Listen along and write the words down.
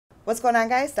What's going on,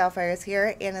 guys? Doubtfire's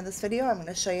here, and in this video I'm going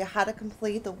to show you how to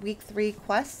complete the week 3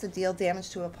 quest to deal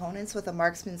damage to opponents with a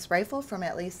marksman's rifle from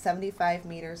at least 75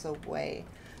 meters away.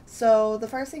 So the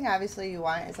first thing obviously you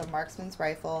want is a marksman's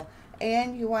rifle,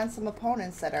 and you want some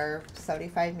opponents that are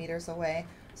 75 meters away.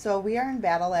 So we are in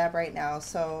Battle Lab right now,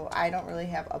 so I don't really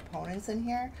have opponents in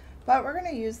here, but we're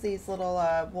going to use these little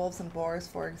wolves and boars,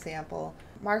 for example.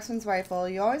 Marksman's rifle,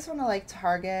 you always want to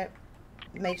target,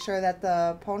 make sure that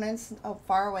the opponent's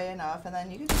far away enough, and then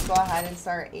you can just go ahead and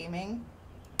start aiming.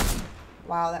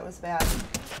 Wow, that was bad.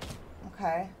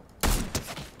 Okay.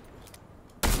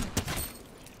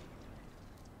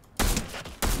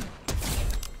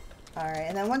 Alright,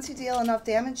 and then once you deal enough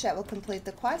damage, that will complete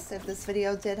the quest. If this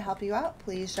video did help you out,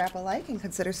 please drop a like and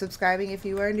consider subscribing if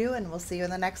you are new, and we'll see you in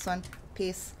the next one.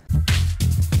 Peace.